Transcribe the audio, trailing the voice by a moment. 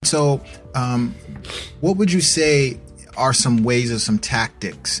so, what would you say are some ways or some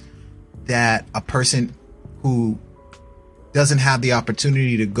tactics that a person who doesn't have the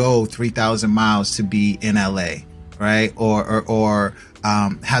opportunity to go 3,000 miles to be in LA, right? Or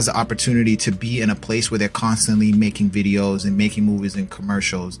has the opportunity to be in a place where they're constantly making videos and making movies and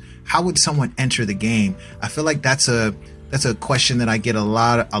commercials. How would someone enter the game? I feel like that's a question that I get a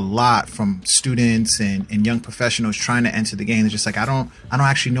lot from students and young professionals trying to enter the game. They're just like, I don't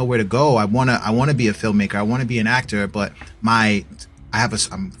actually know where to go. I want to be a filmmaker. I want to be an actor, but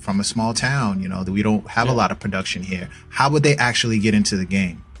I'm from a small town, that we don't have a lot of production here. How would they actually get into the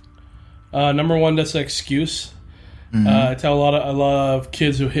game? Number one, that's an excuse. I tell a lot of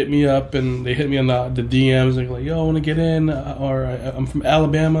kids who hit me up and they hit me on the DMs and like, yo, I want to get in, or I'm from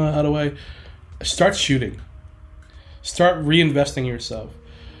Alabama. How do I start shooting? Start reinvesting in yourself.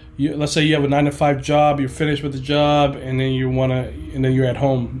 Let's say you have a 9-to-5 job, you're finished with the job, and then you're at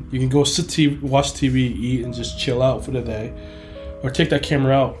home. You can go watch TV, eat, and just chill out for the day, or take that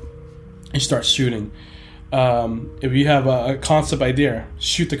camera out and start shooting. If you have a concept idea,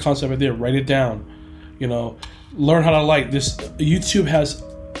 shoot the concept idea, write it down. Learn how to light. YouTube has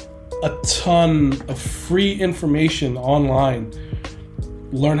a ton of free information online.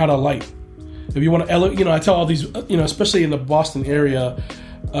 Learn how to light. If you want to, I tell all these, especially in the Boston area,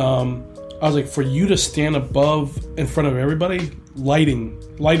 I was like, for you to stand above in front of everybody,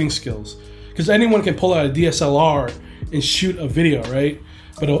 lighting skills, because anyone can pull out a DSLR and shoot a video, right?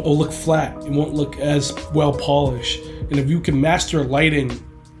 But it'll look flat. It won't look as well polished. And if you can master lighting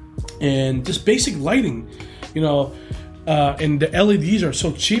and just basic lighting, and the LEDs are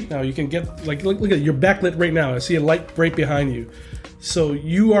so cheap now. You can get look at your backlit right now. I see a light right behind you, so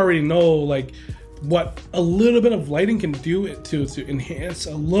you already know what a little bit of lighting can do to enhance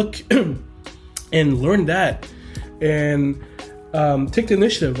a look, and learn that, and take the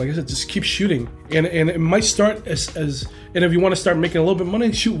initiative. Like I said, just keep shooting, and it might start as and if you want to start making a little bit of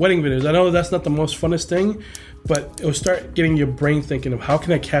money, shoot wedding videos. I know that's not the most funnest thing, but it'll start getting your brain thinking of, how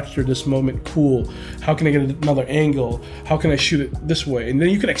can I capture this moment cool? How can I get another angle? How can I shoot it this way? And then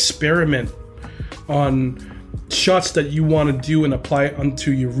you can experiment on shots that you want to do and apply it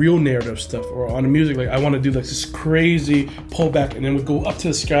onto your real narrative stuff, or on the music. Like, I want to do this crazy pullback, and then we go up to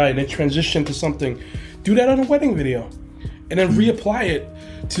the sky and then transition to something. Do that on a wedding video, and then reapply it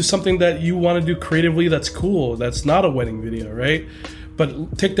to something that you want to do creatively that's cool, that's not a wedding video, right?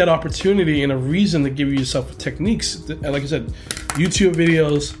 But take that opportunity and a reason to give yourself techniques. Like I said, YouTube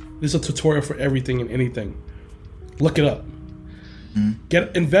videos, there's a tutorial for everything and anything. Look it up.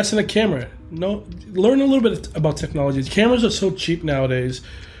 Invest in a camera. Learn a little bit about technology. Cameras are so cheap nowadays.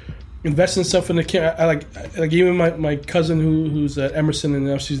 Invest in stuff in the camera. I like even my cousin who's at Emerson, and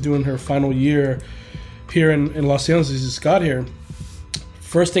now she's doing her final year here in Los Angeles. She just got here.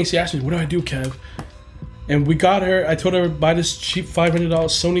 First thing she asked me, what do I do, Kev? And I told her, buy this cheap $500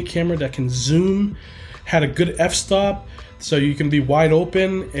 Sony camera that can zoom, had a good f-stop, so you can be wide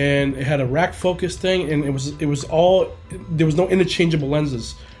open, and it had a rack focus thing, and it was all, there was no interchangeable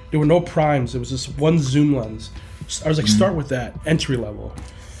lenses. There were no primes. It was just one zoom lens. I was like, start with that, entry level.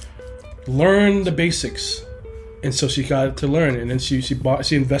 Learn the basics. And so she got to learn, and then she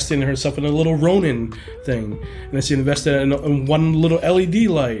invested in herself in a little Ronin thing, and then she invested in one little LED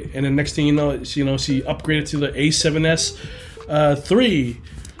light, and then next thing you know, she upgraded to the A7S III.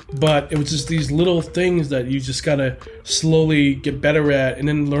 But it was just these little things that you just gotta slowly get better at, and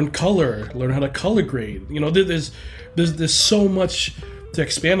then learn how to color grade. There's so much to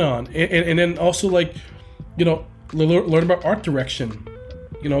expand on, and then also learn about art direction.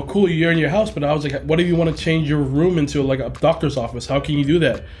 Cool, you're in your house, but I was like, what if you want to change your room into like a doctor's office? How can you do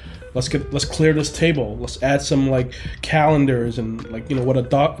that? Let's clear this table. Let's add some calendars and what a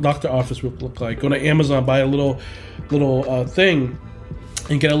doctor office would look like. Go to Amazon, buy a little thing,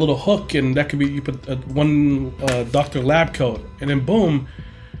 and get a little hook, and that could be, you put one doctor lab coat, and then boom,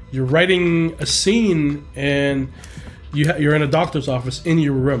 you're writing a scene, and you're in a doctor's office in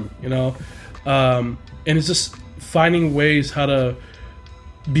your room. And it's just finding ways how to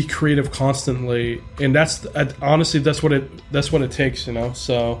be creative constantly, and that's honestly that's what it takes.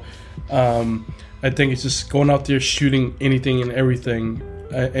 So I think it's just going out there, shooting anything and everything,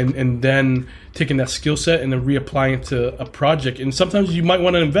 and then taking that skill set and then reapplying it to a project. And sometimes you might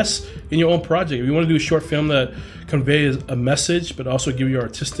want to invest in your own project. If you want to do a short film that conveys a message but also give your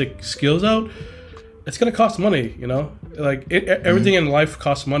artistic skills out, it's going to cost money. Everything in life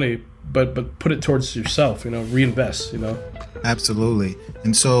costs money, but put it towards yourself. Reinvest. Absolutely.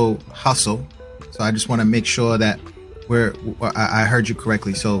 And so hustle. So I just want to make sure that I heard you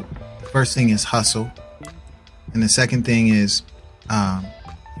correctly. So the first thing is hustle, and the second thing is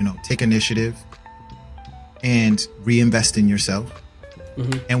take initiative and reinvest in yourself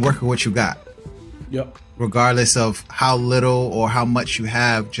and work with what you got. Yep. Regardless of how little or how much you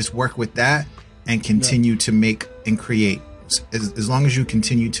have, just work with that and continue to make and create. As long as you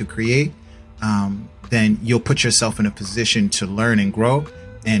continue to create, then you'll put yourself in a position to learn and grow,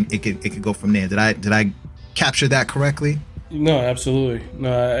 and it could go from there. Did I capture that correctly? No, absolutely.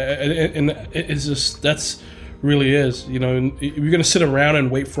 No, and it's just that's really is. If you're gonna sit around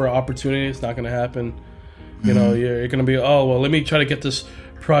and wait for an opportunity, it's not gonna happen. You're gonna be, oh well, let me try to get this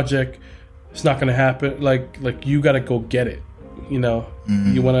project. It's not gonna happen. Like you gotta go get it. You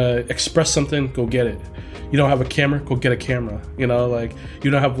want to express something, go get it. You don't have a camera, go get a camera. You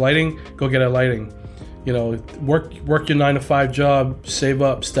don't have lighting, go get a lighting. Work your 9-to-5 job, save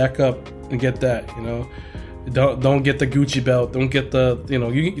up, stack up, and get that. Don't get the Gucci belt. Don't get the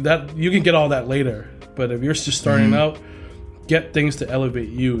you can get all that later. But if you're just starting out, get things to elevate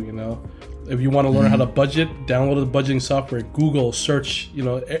you. If you want to learn how to budget, download the budgeting software, Google, search.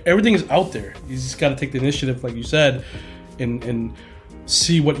 Everything is out there. You just got to take the initiative, like you said, and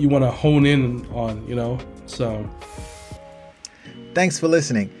see what you want to hone in on. So. Thanks for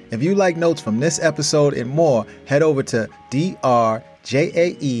listening. If you like notes from this episode and more, head over to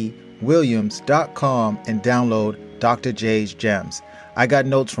drjaewilliams.com and download Dr. J's Gems. I got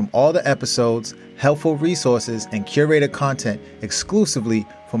notes from all the episodes, helpful resources, and curated content exclusively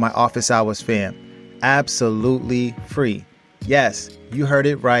for my office hours fam. Absolutely free. Yes, you heard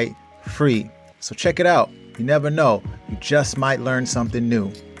it right, free. So check it out. You never know. You just might learn something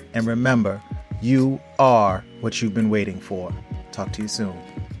new. And remember, you are what you've been waiting for. Talk to you soon.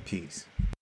 Peace.